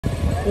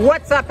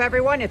What's up,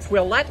 everyone? It's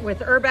Willette with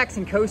Urbex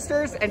and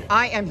Coasters, and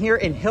I am here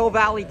in Hill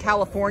Valley,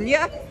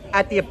 California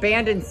at the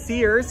abandoned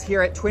Sears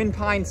here at Twin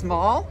Pines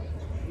Mall.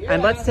 Yeah.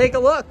 And let's take a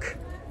look.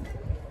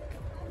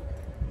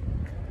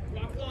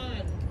 Rock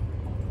on.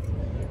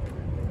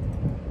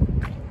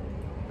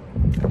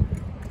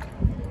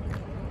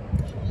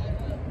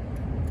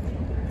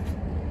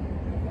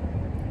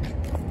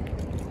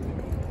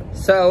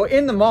 So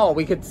in the mall,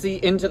 we could see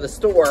into the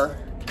store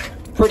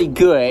pretty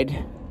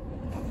good.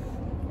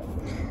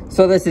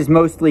 So this is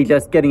mostly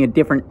just getting a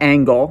different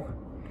angle.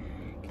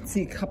 You can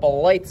see a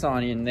couple lights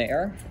on in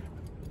there.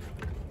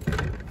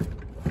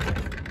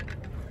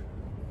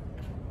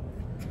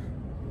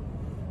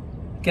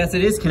 Guess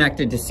it is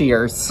connected to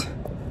Sears.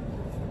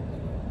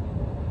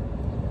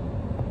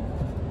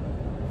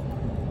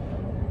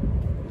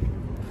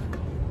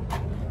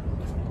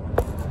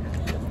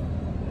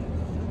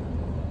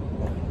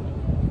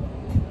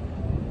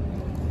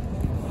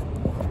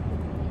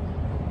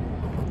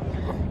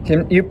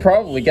 You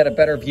probably get a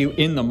better view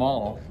in the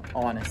mall,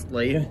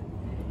 honestly.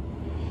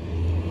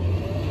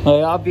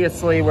 Well,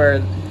 obviously where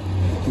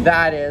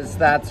that is,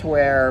 that's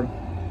where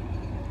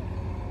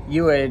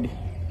you would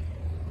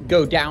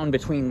go down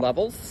between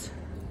levels.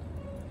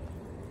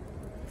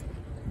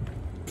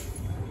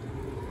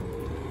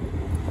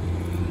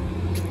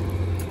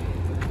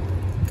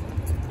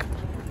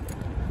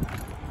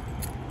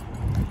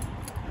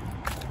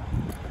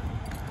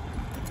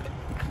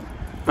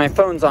 My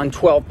phone's on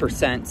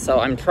 12%, so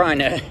I'm trying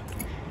to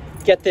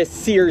get this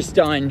Sears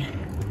done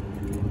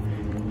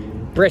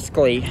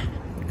briskly.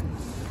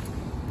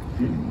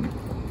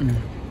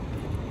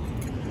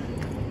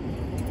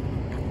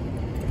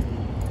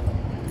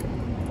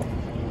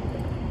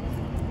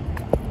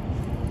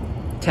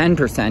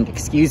 %,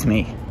 excuse me.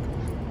 You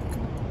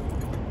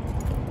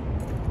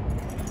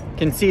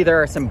can see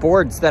there are some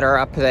boards that are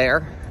up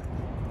there.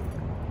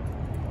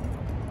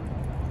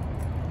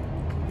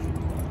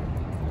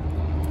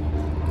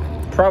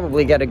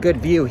 Probably get a good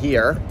view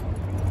here.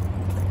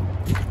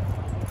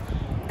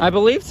 I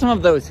believe some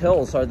of those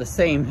hills are the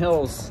same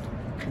hills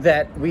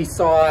that we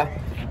saw.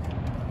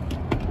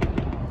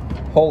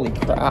 Holy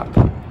crap.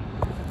 I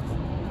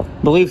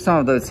believe some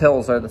of those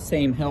hills are the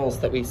same hills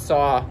that we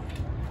saw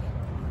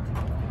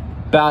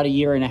about a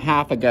year and a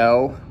half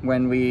ago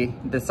when we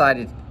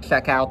decided to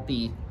check out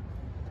the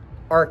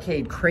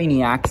Arcade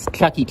Craniacs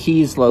Chuck E.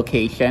 Cheese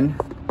location,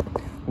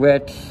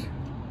 which,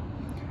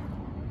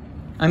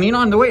 I mean,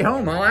 on the way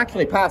home, I'll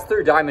actually pass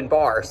through Diamond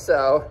Bar,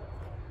 so.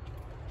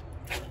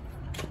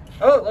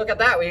 Oh, look at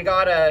that. We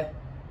got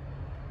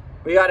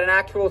an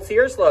actual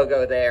Sears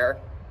logo there.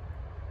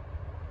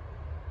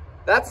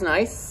 That's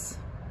nice.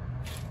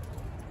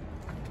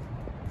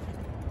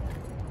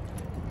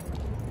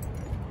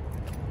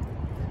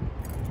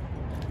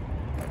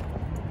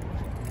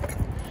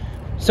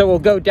 So we'll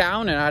go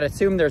down, and I'd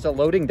assume there's a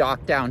loading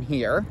dock down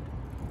here.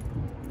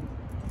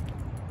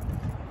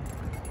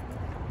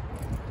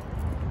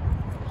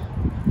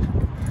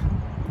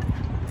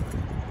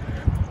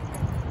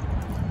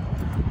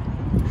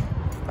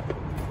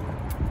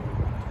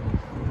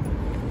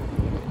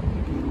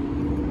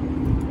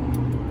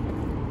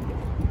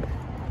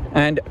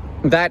 And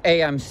that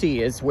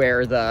AMC is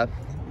where the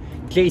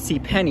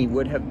JCPenney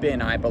would have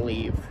been, I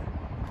believe.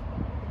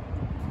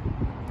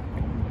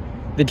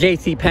 The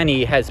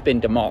JCPenney has been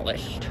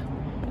demolished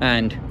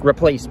and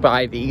replaced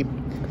by the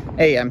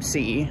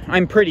AMC,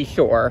 I'm pretty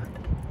sure.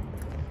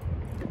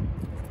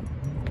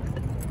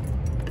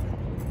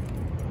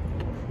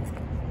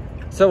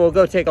 So we'll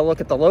go take a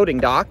look at the loading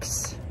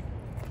docks.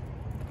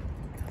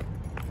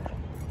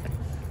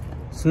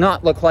 Does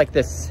not look like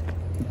this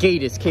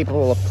gate is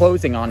capable of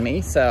closing on me,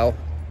 so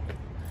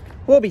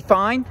we'll be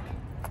fine.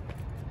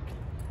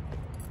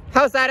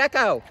 How's that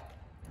echo?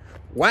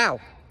 Wow.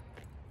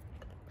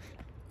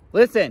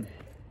 Listen.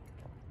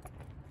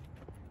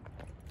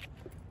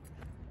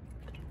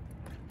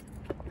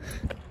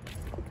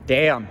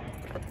 Damn.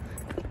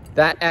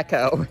 That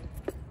echo.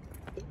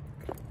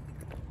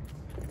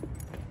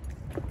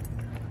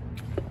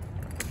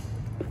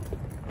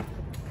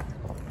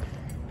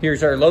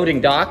 Here's our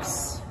loading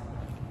docks.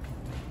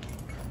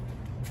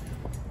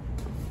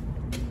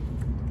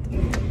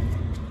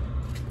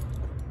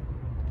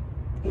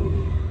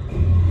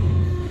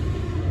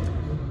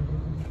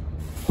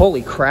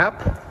 Holy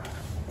crap.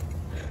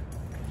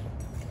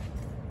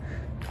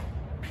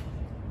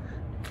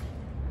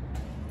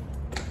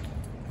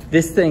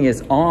 This thing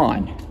is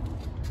on.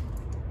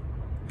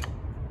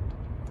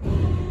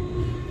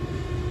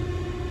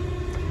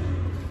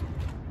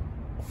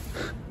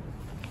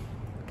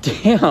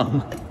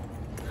 Damn.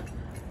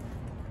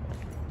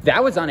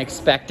 That was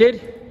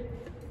unexpected.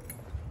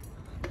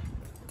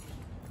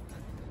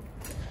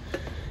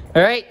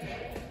 All right,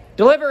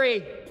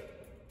 delivery.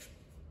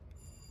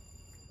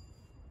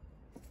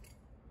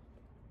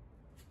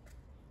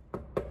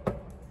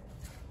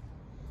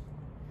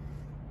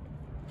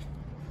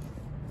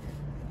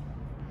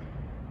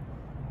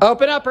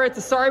 Open up, or it's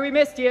a sorry we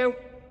missed you.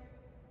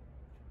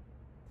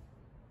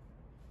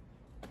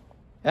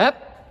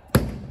 Yep.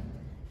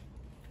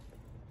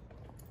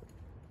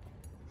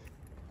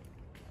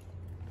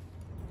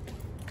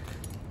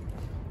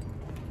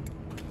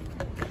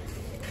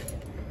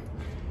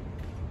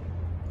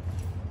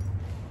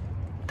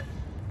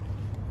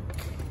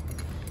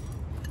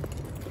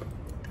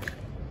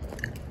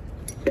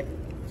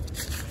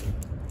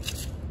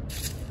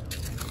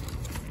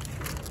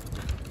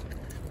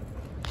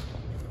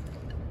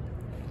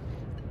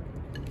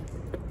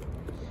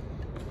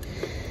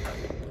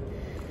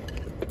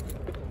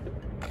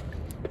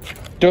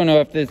 Don't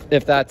know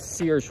if that's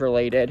Sears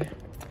related.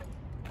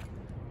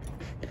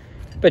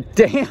 But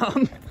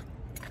damn,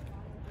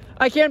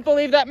 I can't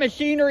believe that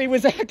machinery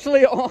was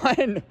actually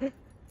on.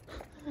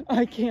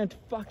 I can't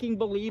fucking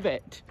believe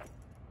it.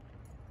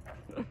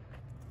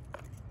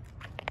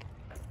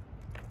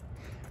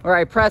 Or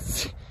I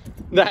press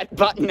that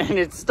button and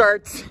it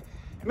starts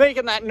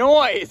making that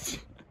noise.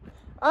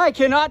 I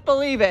cannot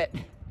believe it.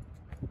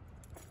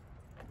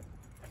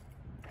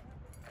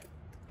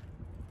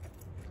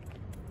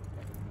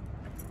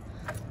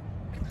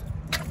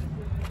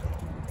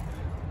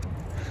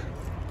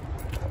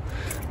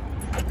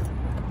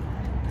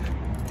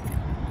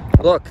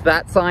 Look,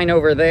 that sign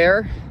over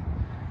there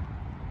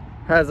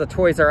has a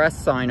Toys R Us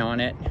sign on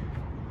it.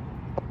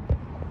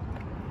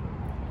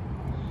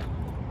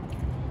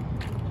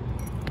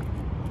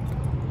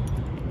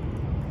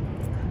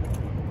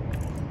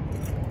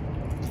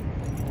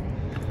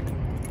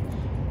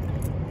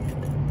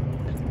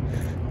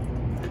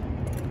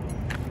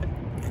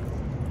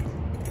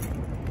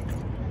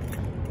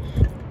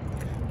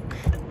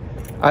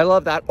 I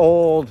love that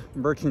old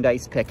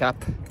merchandise pickup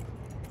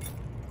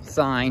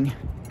sign.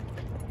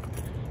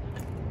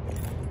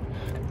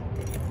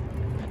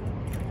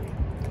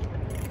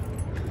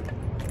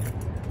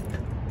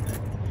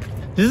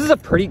 This is a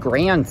pretty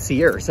grand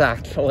Sears,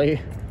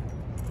 actually.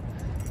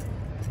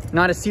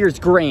 Not a Sears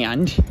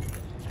Grand.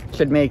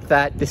 Should make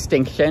that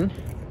distinction.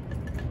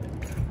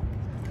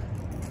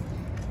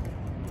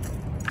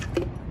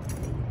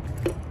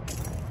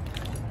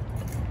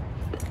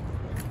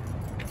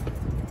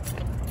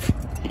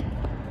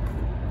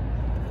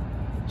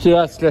 So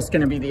that's just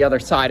going to be the other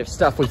side of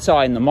stuff we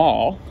saw in the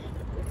mall.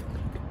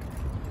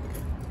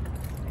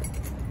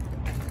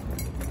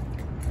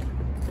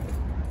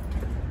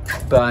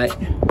 But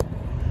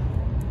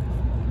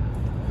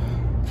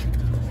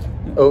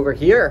over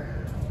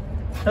here,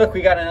 look,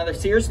 we got another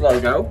Sears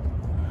logo.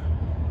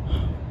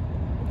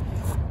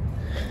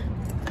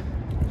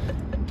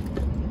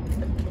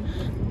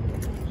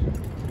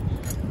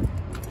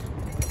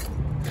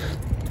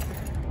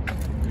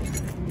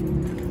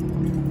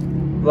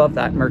 Love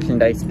that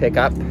merchandise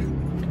pickup.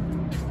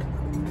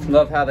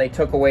 Love how they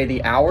took away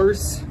the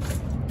hours.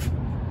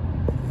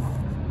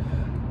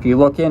 If you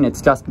look in,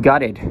 it's just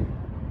gutted. You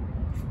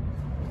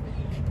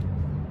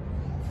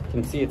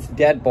can see it's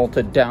dead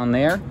bolted down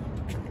there.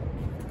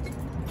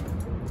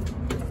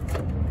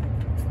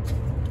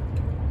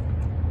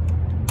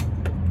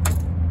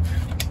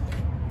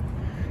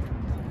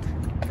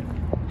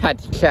 Had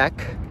to check.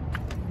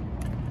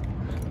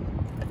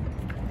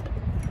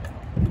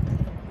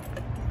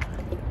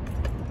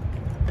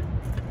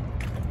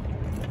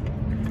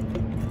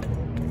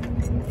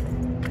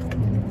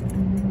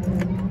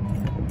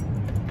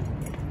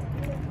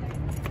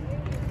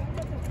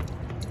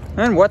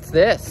 And what's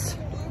this?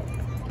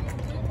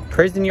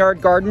 Prison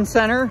Yard Garden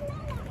Center?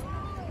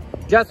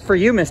 Just for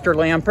you, Mr.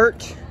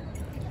 Lampert.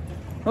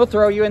 We'll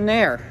throw you in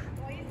there.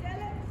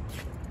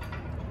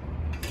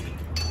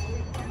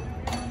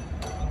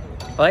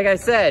 Like I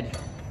said,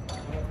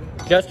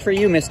 just for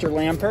you, Mr.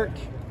 Lampert.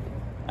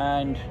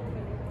 And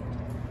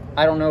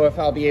I don't know if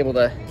I'll be able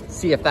to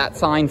see if that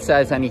sign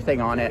says anything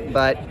on it,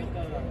 but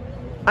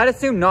I'd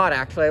assume not,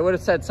 actually. I would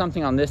have said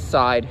something on this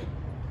side,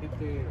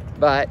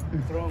 but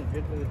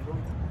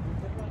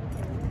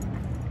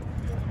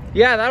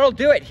yeah, that'll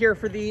do it here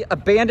for the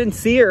abandoned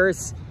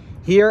Sears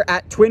here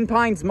at Twin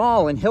Pines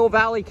Mall in Hill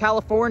Valley,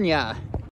 California.